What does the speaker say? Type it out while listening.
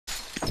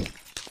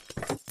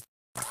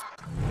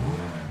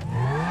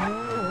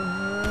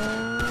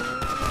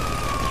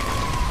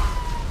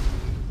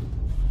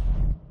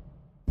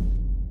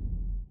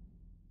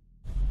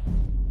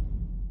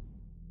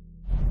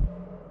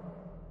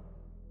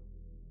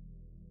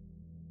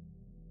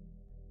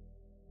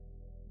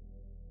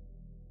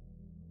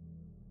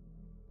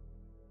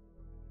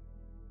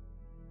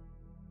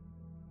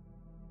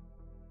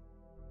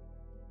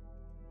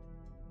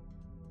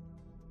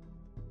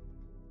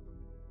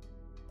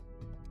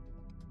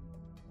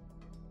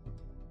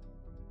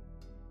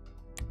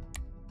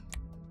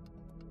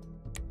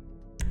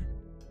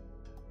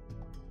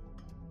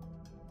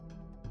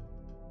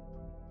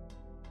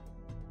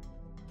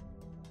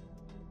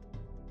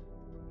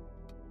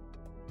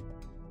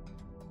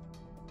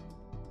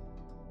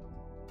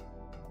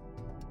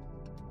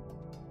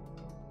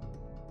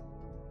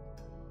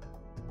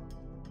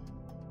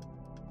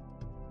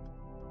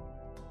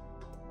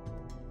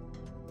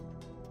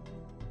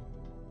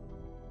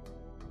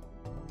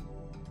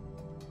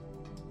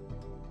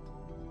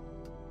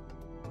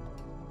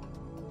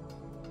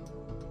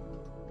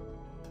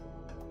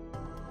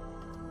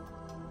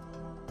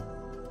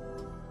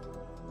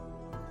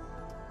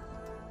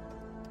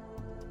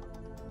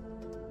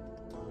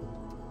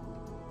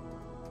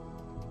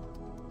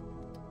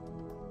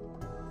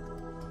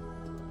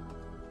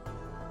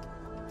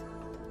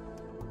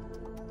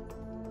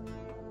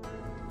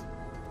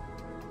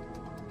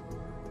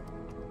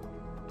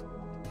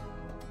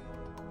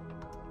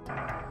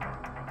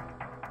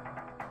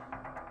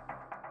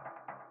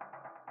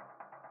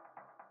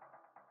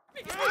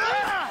Get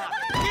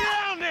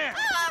down there!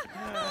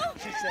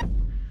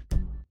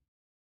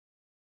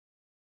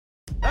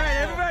 All right,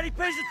 everybody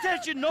pays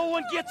attention. No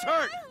one gets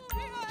hurt.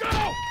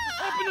 Go!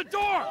 Open the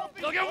door!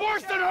 They'll get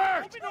worse than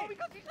hurt!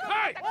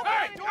 Hey!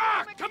 Hey!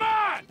 Ah! Come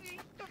on!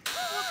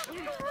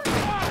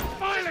 Oh,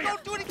 finally!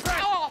 Don't do anything.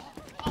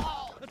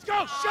 Let's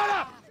go! Shut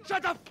up!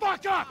 Shut the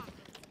fuck up!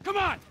 Come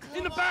on!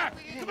 In the back!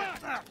 Come on!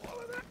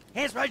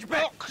 Hands behind your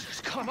back.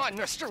 Come on,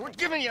 mister. We're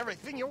giving you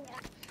everything you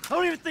want.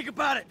 Don't even think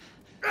about it.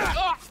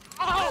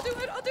 I'll do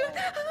it, I'll do it.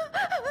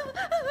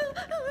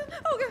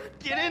 Oh, God.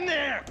 Get in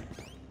there.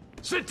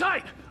 Sit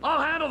tight!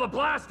 I'll handle the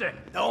blasting!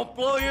 Don't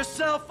blow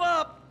yourself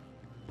up.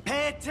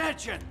 Pay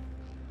attention.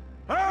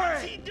 Hurry!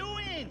 What's he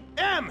doing?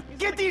 M!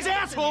 Get these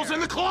assholes in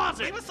the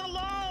closet! Leave us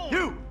alone!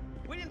 You!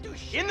 We didn't do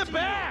shit In the to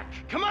back!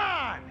 Come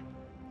on!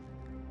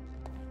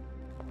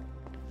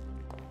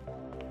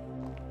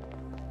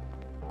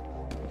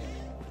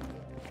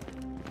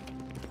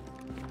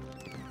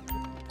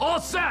 All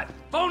set!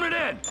 Phone it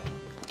in!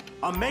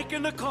 I'm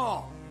making the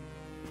call.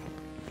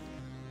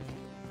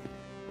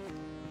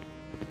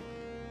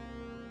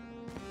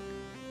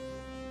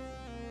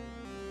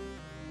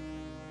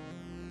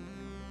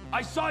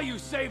 I saw you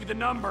save the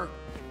number.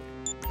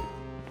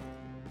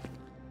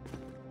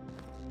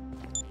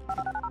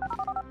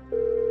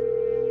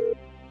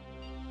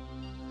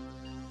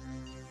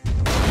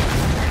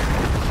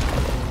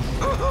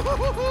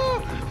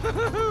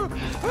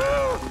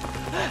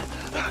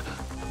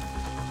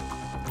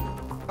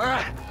 All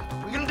right,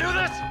 we gonna do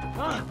this?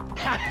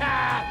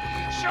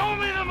 Show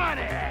me the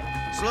money!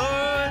 Slow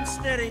and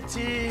steady,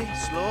 T.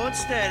 Slow and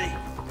steady.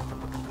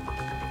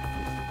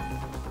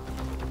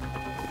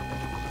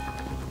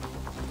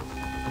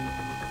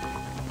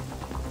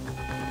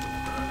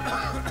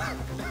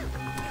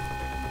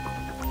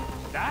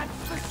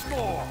 That's the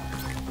score.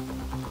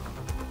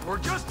 We're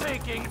just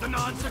taking the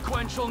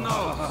non-sequential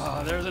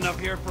notes. There's enough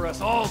here for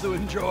us all to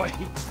enjoy.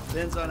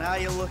 Depends on how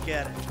you look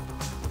at it.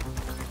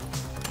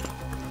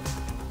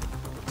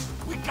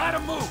 We gotta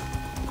move.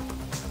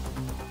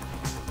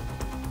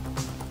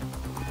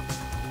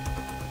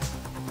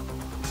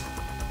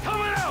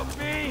 Coming out,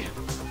 B.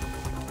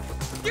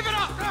 Give it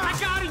up! I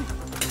got him!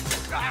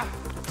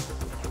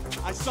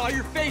 I saw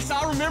your face.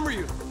 I'll remember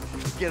you.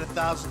 You get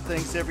 1,000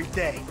 things every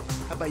day.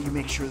 How about you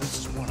make sure this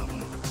is one of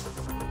them?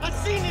 I've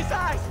seen his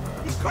eyes.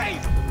 He's crazy.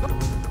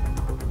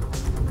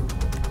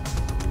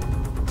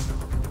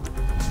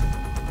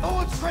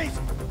 Oh, it's crazy.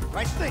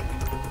 Right thing.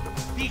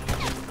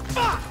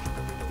 Fuck!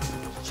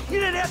 You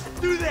didn't have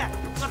to do that.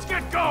 Let's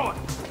get going.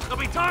 There'll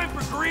be time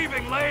for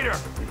grieving later.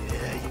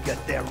 Yeah, you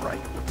got that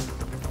right.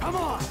 Come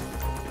on.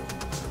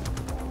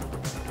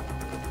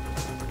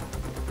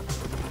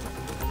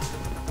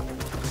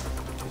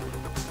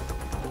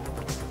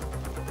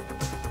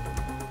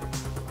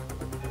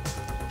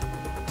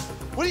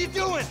 What are you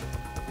doing?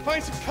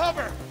 Find some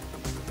cover.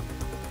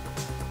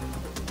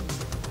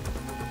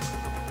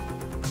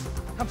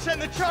 I'm setting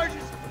the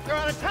charges. They're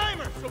on a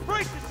timer, so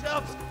brace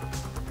yourselves.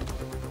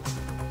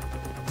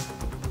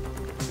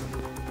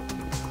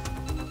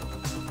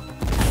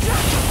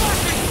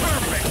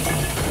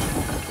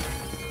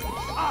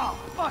 Oh,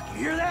 fuck, you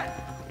hear that?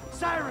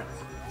 Sirens.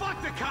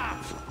 Fuck the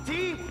cops.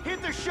 T,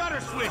 hit the shutter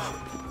switch.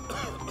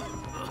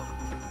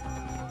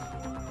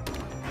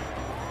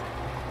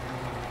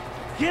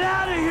 Get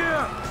out of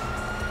here!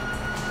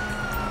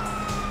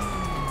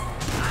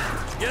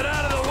 Get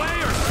out of the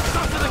way or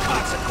suffer the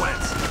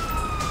consequence.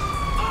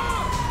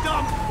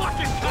 Dumb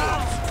fucking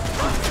cops.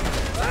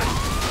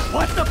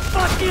 What the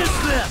fuck is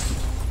this?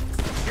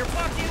 You're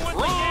fucking with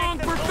Wrong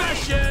the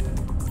profession.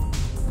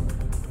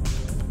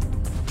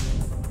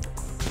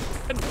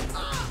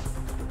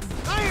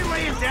 I ain't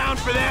laying down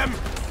for them.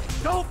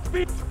 Don't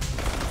be...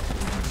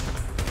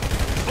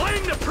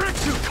 Blame the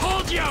pricks who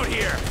called you out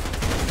here.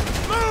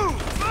 Move!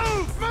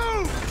 Move!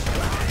 Move!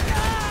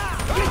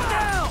 Get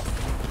down!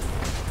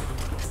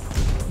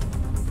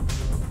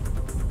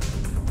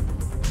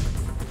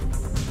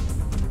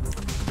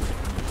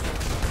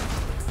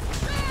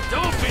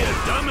 Don't be as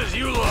dumb as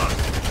you look.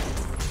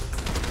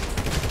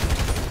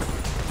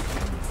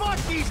 Fuck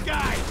these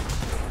guys!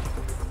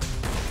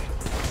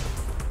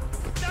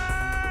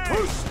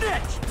 Who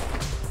snitched?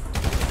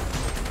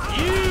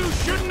 You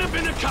shouldn't have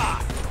been a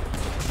cop.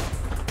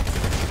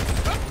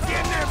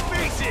 Get in their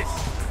faces!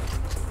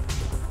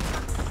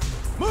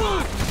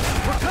 Move!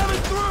 We're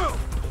coming through!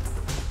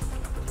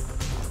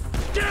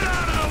 Get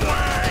out of the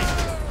way!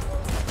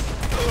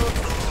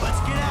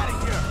 Let's get out of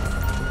here!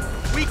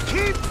 We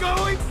keep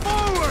going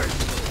forward!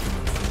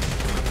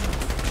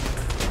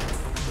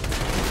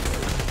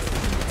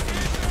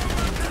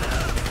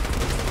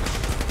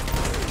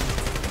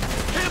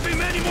 Can't be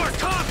many more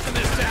cops in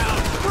this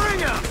town. Bring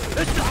them!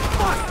 This is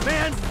fucked,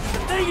 man! The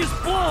thing is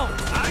blown!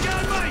 I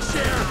got my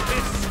share.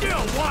 It's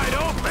still wide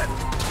open.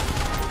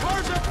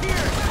 Cars up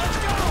here! Let's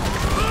go!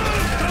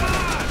 Come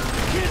on!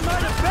 The kid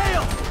might have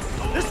bailed!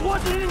 This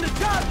wasn't in the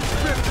job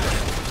description!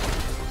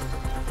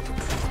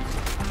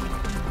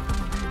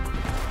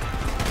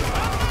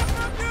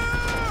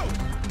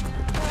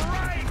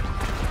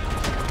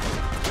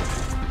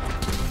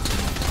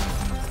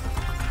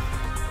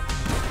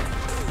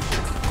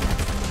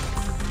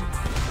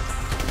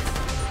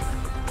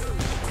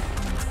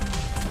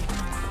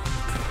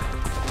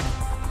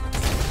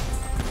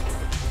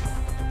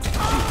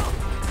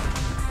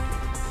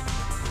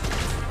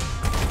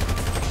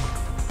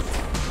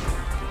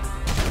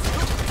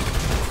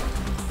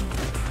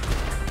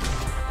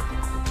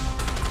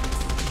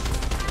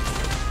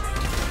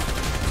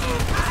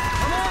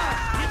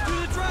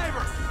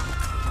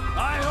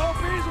 I hope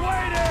he's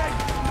waiting!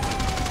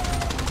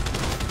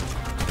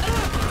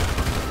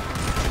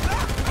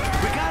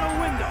 We got a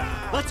window.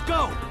 Let's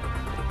go.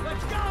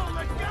 Let's go!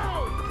 Let's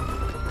go!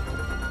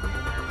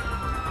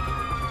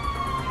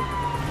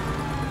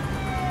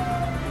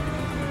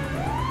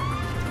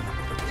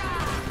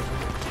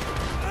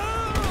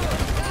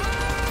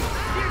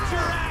 Get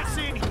your ass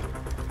in here!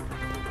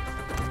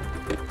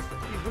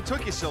 What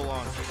took you so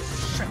long?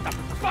 Shut the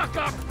fuck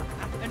up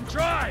and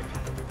drive!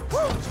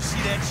 Woo! Did you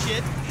see that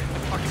shit?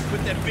 Fucking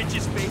put that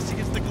bitch's face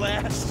against the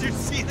glass. Did you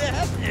see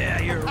that? Yeah,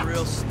 you're a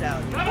real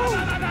stout. Fuck!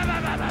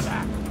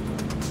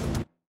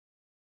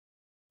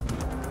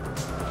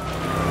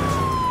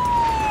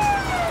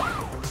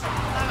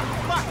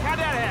 How'd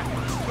that happen?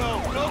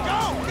 Go! Go!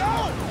 Go!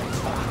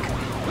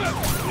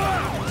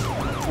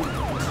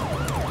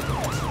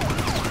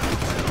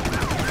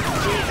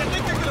 Jeez, I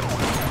think they're gonna...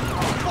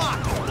 Oh, fuck!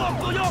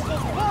 Loco Yoco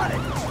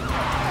spotted!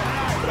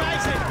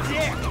 Guy's a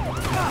dick!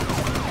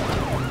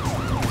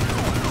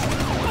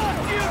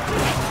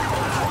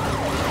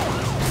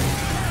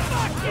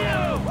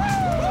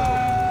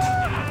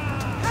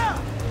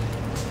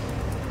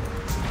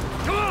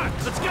 Come on,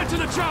 let's get to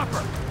the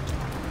chopper!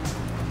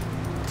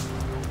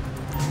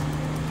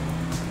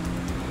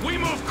 We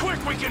move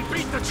quick, we can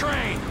beat the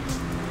train!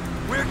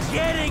 We're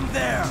getting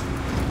there!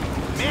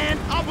 Man,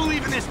 I'll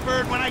believe in this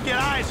bird when I get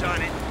eyes on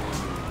it.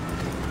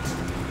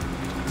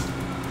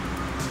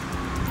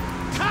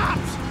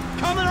 Cops!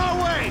 Coming our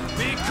way!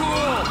 Be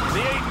cool!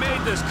 They ain't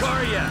made this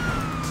car yet.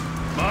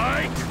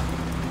 Mike?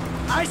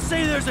 I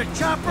say there's a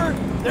chopper,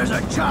 there's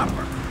a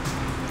chopper.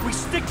 We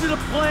stick to the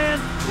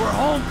plan, we're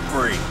home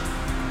free.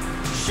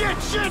 Shit!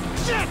 Shit!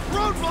 Shit!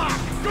 Roadblock!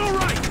 Go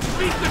right!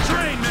 Beat the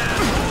train, man!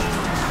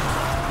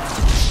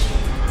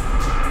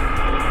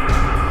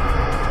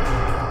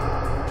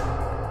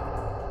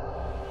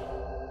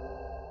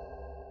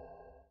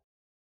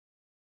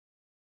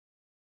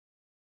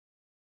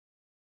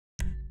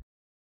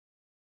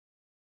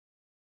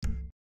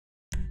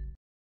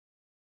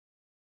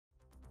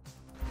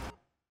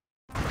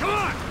 Come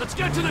on! Let's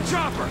get to the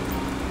chopper!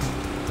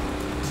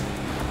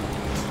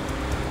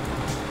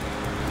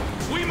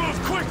 We move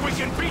quick, we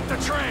can beat the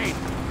train!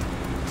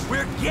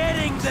 We're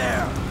getting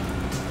there!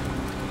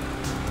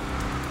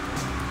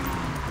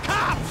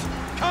 Cops!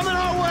 Coming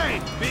our way!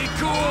 Be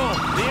cool!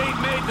 They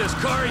ain't made this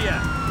car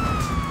yet.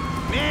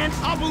 Man,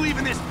 I'll believe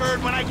in this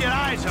bird when I get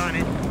eyes on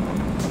it.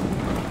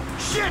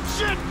 Shit!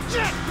 Shit!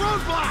 Shit!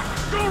 Roadblock!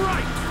 Go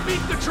right!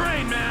 Beat the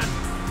train, man!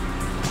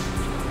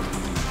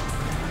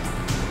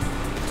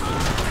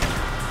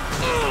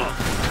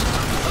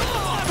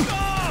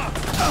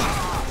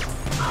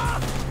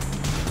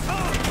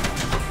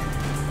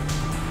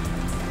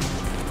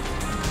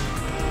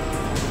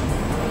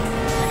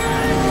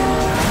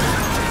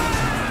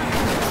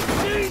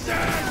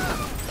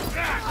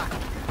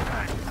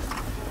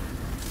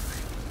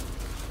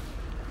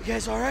 You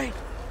guys all right?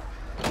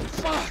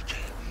 Fuck!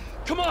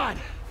 Come on!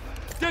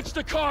 Ditch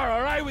the car,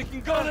 all right? We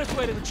can go this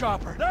way to the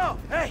chopper. No!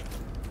 Hey!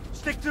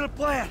 Stick to the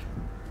plan!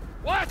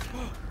 What?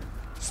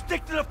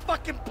 Stick to the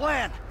fucking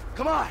plan!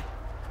 Come on!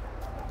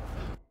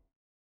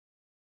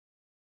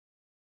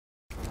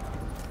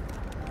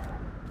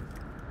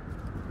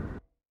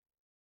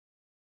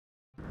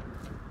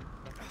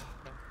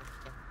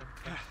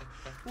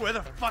 Where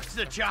the fuck's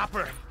the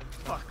chopper?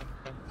 Fuck.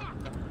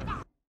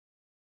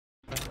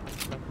 I'm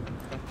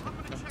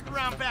gonna check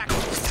around back.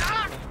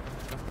 Ah!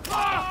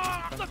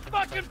 Ah! The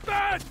fucking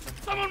fence!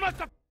 Someone must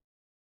have...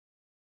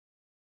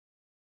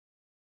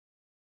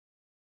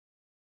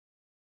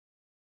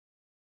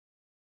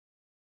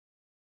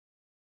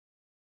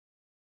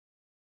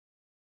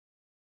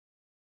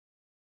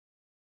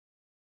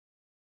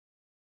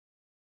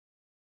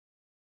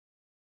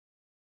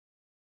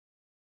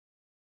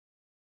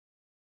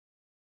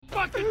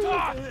 fucking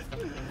talk!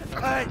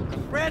 Alright,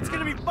 Brad's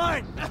gonna be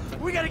fine!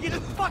 We gotta get the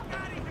fuck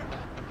out of here!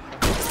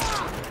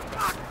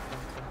 Fuck!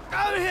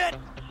 I'm hit!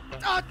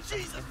 Oh,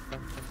 Jesus!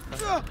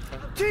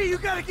 T, you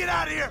gotta get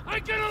out of here! I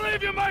ain't gonna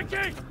leave you,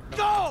 Mikey!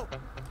 Go!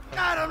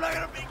 God, I'm not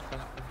gonna be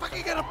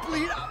fucking gonna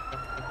bleed out!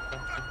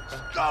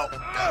 Go!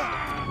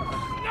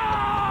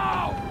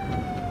 No!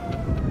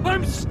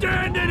 I'm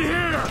standing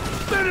here!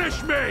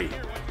 Finish me!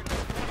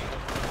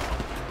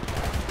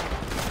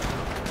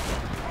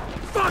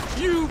 Fuck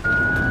you!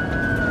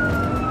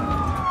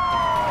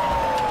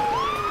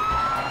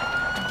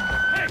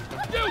 Hey,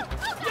 you!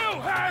 You,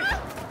 hey!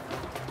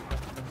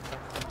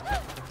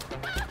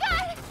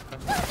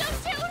 Don't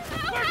shoot!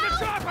 Where's the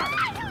chopper? I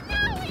don't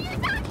know what you're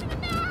talking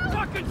about!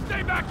 Fucking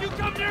stay back! You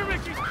come near me!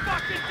 She's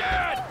fucking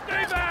dead!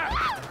 Stay back!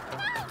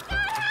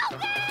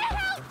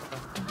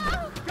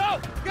 Help!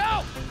 Go!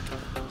 Go!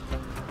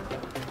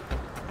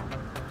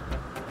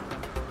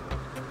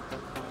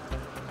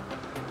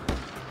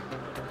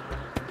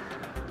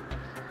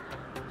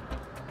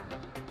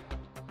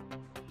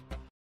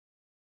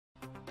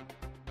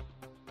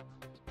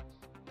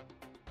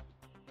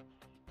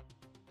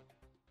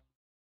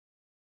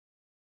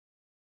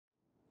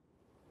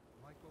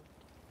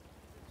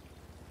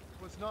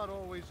 Was not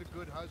always a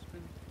good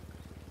husband.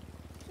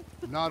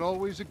 not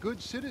always a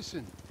good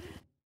citizen.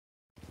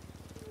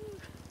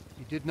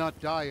 He did not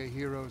die a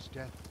hero's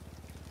death,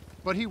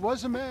 but he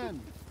was a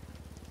man.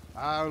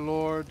 Our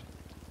Lord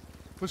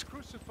was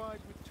crucified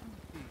with 2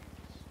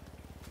 thieves,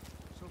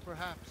 so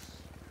perhaps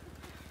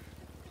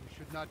we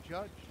should not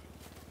judge.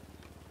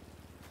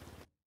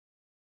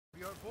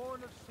 We are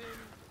born of sin,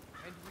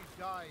 and we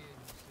die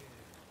in sin.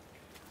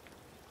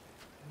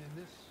 And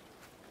in this,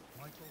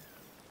 Michael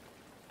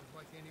is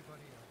like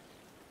anybody else.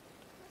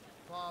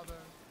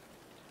 Father,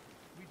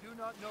 we do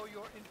not know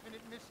your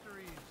infinite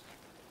mysteries,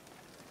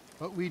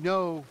 but we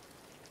know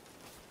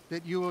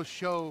that you will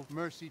show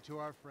mercy to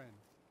our friend.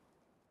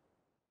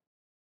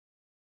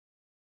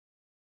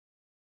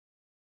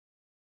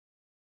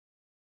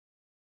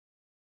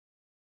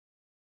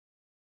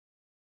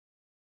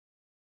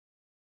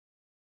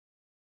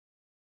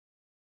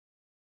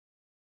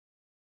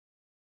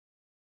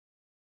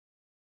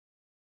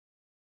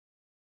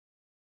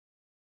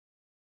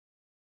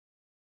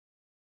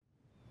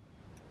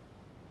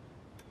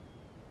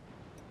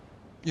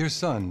 Your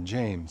son,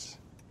 James.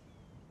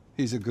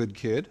 He's a good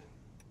kid.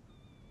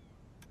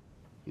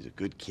 He's a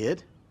good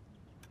kid?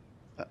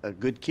 A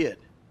good kid?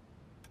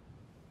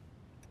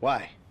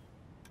 Why?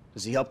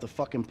 Does he help the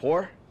fucking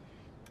poor?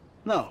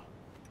 No.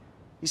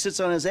 He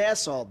sits on his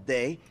ass all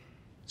day,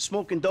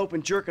 smoking dope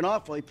and jerking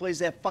off while he plays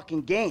that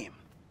fucking game.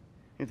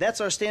 If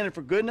that's our standard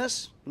for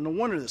goodness, no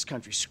wonder this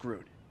country's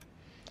screwed.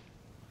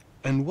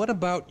 And what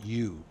about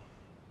you?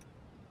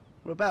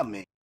 What about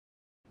me?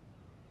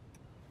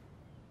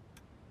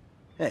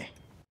 Hey.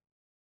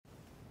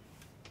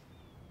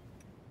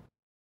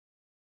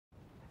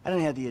 I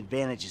don't have the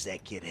advantages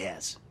that kid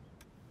has.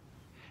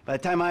 By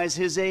the time I was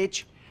his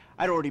age,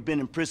 I'd already been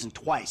in prison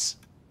twice.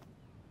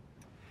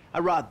 I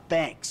robbed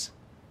banks.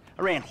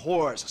 I ran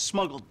whores. I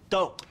smuggled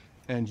dope.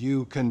 And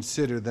you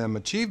consider them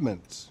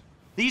achievements?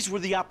 These were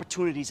the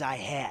opportunities I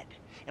had.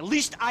 At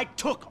least I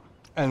took them.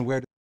 And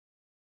where